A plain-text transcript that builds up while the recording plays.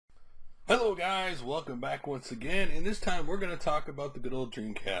Hello guys, welcome back once again, and this time we're going to talk about the good old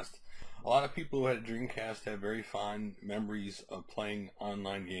Dreamcast. A lot of people who had a Dreamcast have very fond memories of playing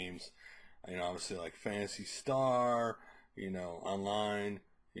online games. Obviously like Phantasy Star, online,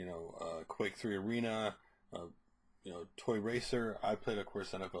 Quake 3 Arena, Toy Racer. I played, of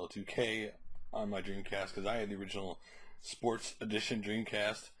course, NFL 2K on my Dreamcast because I had the original Sports Edition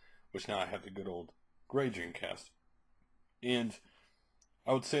Dreamcast, which now I have the good old gray Dreamcast. And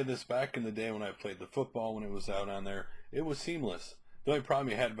I would say this, back in the day when I played the football, when it was out on there, it was seamless. The only problem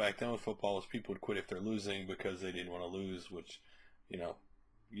you had back then with football was people would quit if they're losing because they didn't want to lose, which,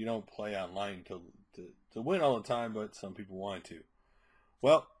 you don't play online to win all the time, but some people wanted to.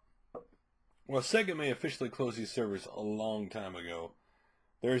 Well, Sega may officially close these servers a long time ago.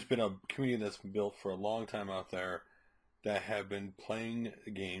 There's been a community that's been built for a long time out there that have been playing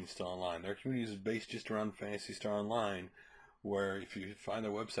games still online. Their community is based just around Phantasy Star Online, where if you find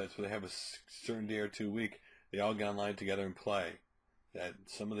their websites where they have a certain day or 2 a week, they all get online together and play. That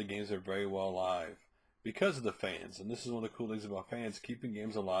some of the games are very well alive because of the fans, and this is one of the cool things about fans, keeping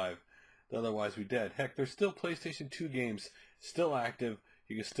games alive that otherwise be dead. Heck, there's still PlayStation 2 games still active.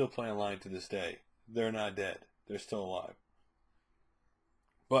 You can still play online to this day. They're not dead. They're still alive.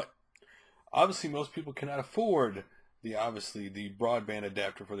 But obviously most people cannot afford the broadband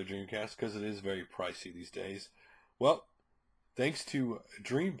adapter for the Dreamcast because it is very pricey these days. Well, thanks to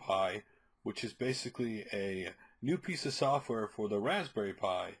DreamPi, which is basically a new piece of software for the Raspberry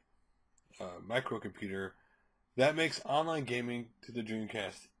Pi microcomputer that makes online gaming to the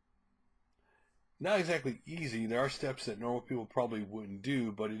Dreamcast not exactly easy. There are steps that normal people probably wouldn't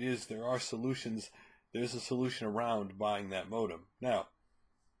do, but there are solutions. There's a solution around buying that modem. Now,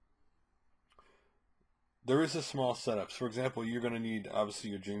 there is a small setup. So, for example, you're going to need, obviously,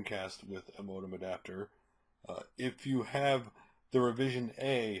 your Dreamcast with a modem adapter. If you have the Revision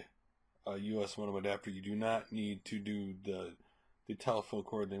A US modem adapter, you do not need to do the telephone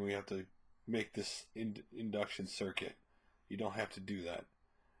cord. Then we have to make this induction circuit. You don't have to do that.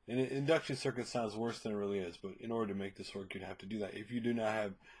 And an induction circuit sounds worse than it really is, but in order to make this work, you'd have to do that if you do not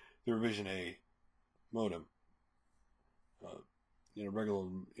have the Revision A modem, regular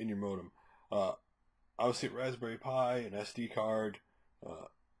in your modem. Obviously, Raspberry Pi, an SD card,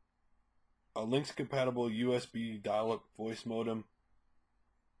 a Lynx-compatible USB dial-up voice modem,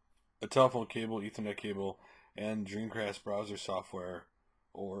 a telephone cable, Ethernet cable, and Dreamcast browser software,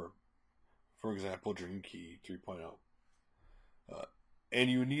 or, for example, DreamKey 3.0. And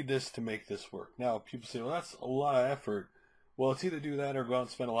you need this to make this work. Now, people say, well, that's a lot of effort. Well, it's either do that or go out and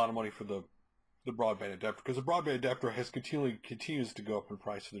spend a lot of money for the broadband adapter, because the broadband adapter continues to go up in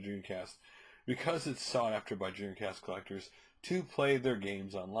price for the Dreamcast because it's sought after by Dreamcast collectors to play their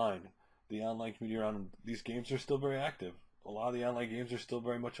games online. The online community around these games are still very active. A lot of the online games are still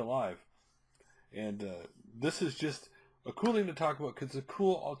very much alive. And this is just a cool thing to talk about because it's a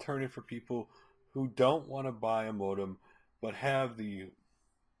cool alternative for people who don't want to buy a modem but have the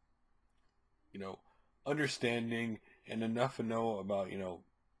understanding and enough to know about,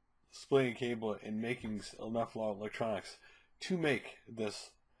 splitting a cable and making enough electronics to make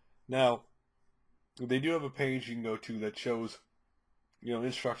this. Now, they do have a page you can go to that shows,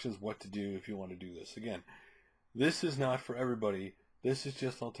 instructions what to do if you want to do this. Again, this is not for everybody. This is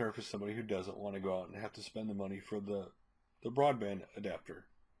just an alternative for somebody who doesn't want to go out and have to spend the money for the broadband adapter.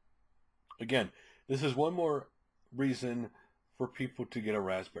 Again, this is one more reason for people to get a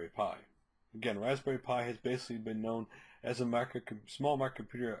Raspberry Pi. Again, Raspberry Pi has basically been known as a small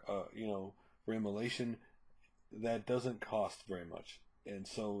microcomputer, for emulation that doesn't cost very much. And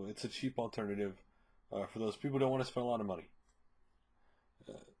so it's a cheap alternative for those people who don't want to spend a lot of money.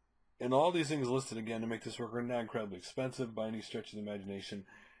 And all these things listed, again, to make this work are not incredibly expensive by any stretch of the imagination.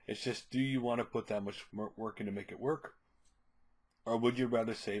 It's just, do you want to put that much work in to make it work? Or would you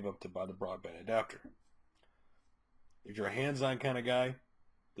rather save up to buy the broadband adapter? If you're a hands-on kind of guy,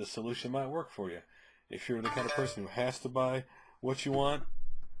 this solution might work for you. If you're the kind of person who has to buy what you want,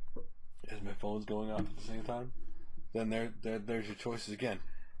 as my phone's going off at the same time, then there's your choices again.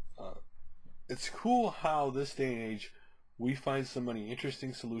 It's cool how this day and age we find so many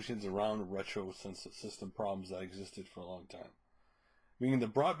interesting solutions around retro system problems that existed for a long time. Meaning the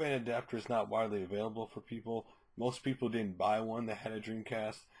broadband adapter is not widely available for people. Most people didn't buy one that had a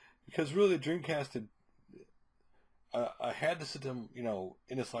Dreamcast because really the Dreamcast had the system,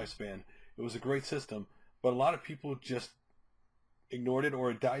 in its lifespan. It was a great system, but a lot of people just ignored it, or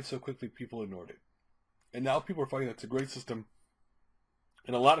it died so quickly people ignored it. And now people are finding that it's a great system,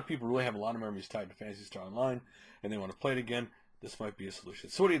 and a lot of people really have a lot of memories tied to Phantasy Star Online, and they want to play it again. This might be a solution.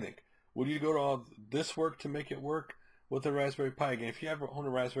 So what do you think? Would you go to all this work to make it work, with a Raspberry Pi. Again, if you ever own a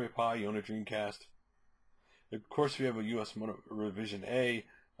Raspberry Pi, you own a Dreamcast. Of course, if you have a US Revision A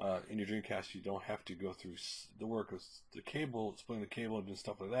in your Dreamcast, you don't have to go through the work of the cable, splitting the cable and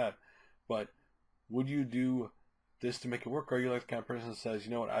stuff like that. But would you do this to make it work? Or are you like the kind of person that says,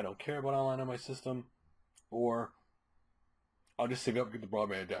 you know what, I don't care about online on my system, or I'll just save up and get the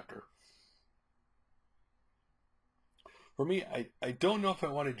broadband adapter? For me, I don't know if I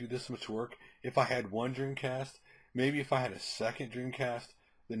want to do this much work. If I had one Dreamcast, maybe if I had a second Dreamcast,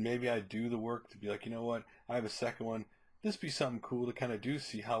 then maybe I'd do the work to be like, you know what, I have a second one. This would be something cool to kind of do,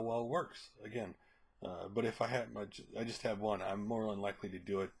 see how well it works. Again, but if I just have one, I'm more unlikely to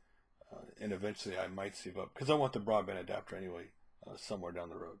do it. And eventually I might save up, because I want the broadband adapter anyway, somewhere down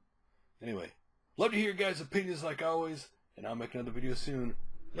the road. Anyway, love to hear your guys' opinions like always, and I'll make another video soon.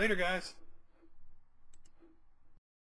 Later, guys.